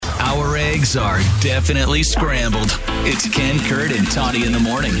eggs are definitely scrambled. It's Ken, Kurt, and Tawny in the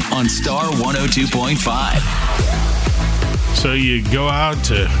morning on Star 102.5. So you go out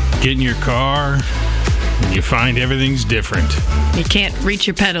to get in your car, and you find everything's different. You can't reach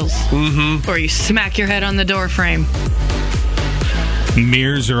your pedals. Mm-hmm. Or you smack your head on the door frame.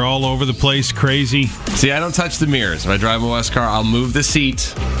 Mirrors are all over the place, crazy. See, I don't touch the mirrors. If I drive a West car, I'll move the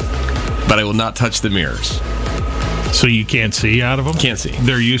seat, but I will not touch the mirrors. So you can't see out of them? Can't see.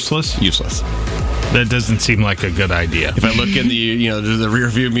 They're useless? Useless. That doesn't seem like a good idea. If I look in the rear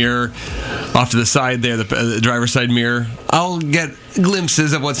view mirror off to the side there, the driver's side mirror, I'll get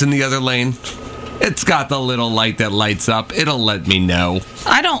glimpses of what's in the other lane. It's got the little light that lights up. It'll let me know.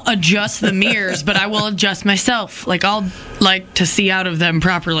 I don't adjust the mirrors, but I will adjust myself. Like, I'll like to see out of them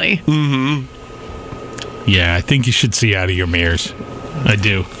properly. Mm-hmm. Yeah, I think you should see out of your mirrors. I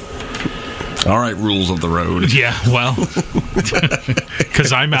do. All right, rules of the road. Yeah, well,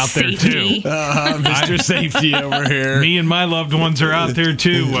 because I'm out there too. Mr. Safety over here. Me and my loved ones are out there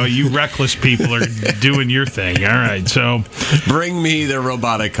too while you reckless people are doing your thing. All right, so. Bring me the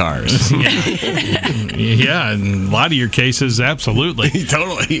robotic cars. Yeah, in a lot of your cases, absolutely.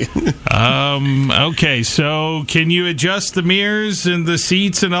 Totally. Okay, so can you adjust the mirrors and the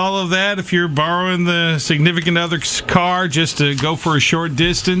seats and all of that if you're borrowing the significant other's car just to go for a short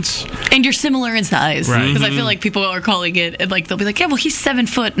distance? And you're similar in size. Right. Because I feel like people are calling it, and like they'll be like, yeah, well, he's 7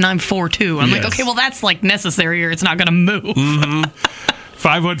 foot and I'm 4'2". I'm like, okay, well, that's like necessary or it's not going to move. Mm-hmm.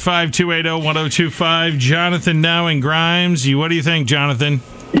 515-280-1025. Jonathan now in Grimes. What do you think, Jonathan?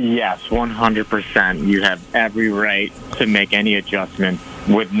 Yes, 100%. You have every right to make any adjustments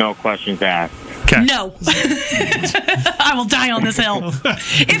with no questions asked. Okay. No. I will die on this hill.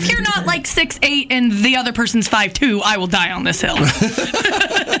 If you're not like 6'8" and the other person's 5'2", I will die on this hill.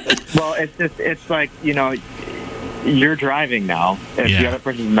 Well, it's like, you're driving now. If the other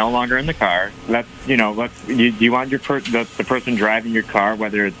person's no longer in the car, do you want the person driving your car,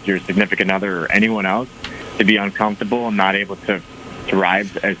 whether it's your significant other or anyone else, to be uncomfortable and not able to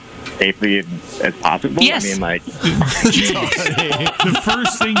drive as safely as possible? Yes. I mean, like... The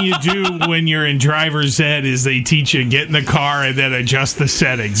first thing you do when you're in driver's ed is they teach you get in the car and then adjust the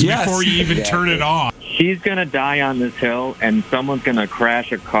settings before you even turn it on. She's going to die on this hill, and someone's going to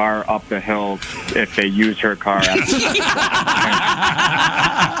crash a car up the hill if they use her car. That's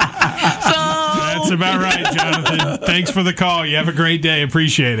about right, Jonathan. Thanks for the call. You have a great day.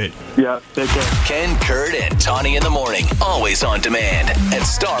 Appreciate it. Yeah, take care. Ken, Kurt, and Tawny in the morning. Always on demand at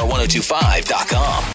star1025.com.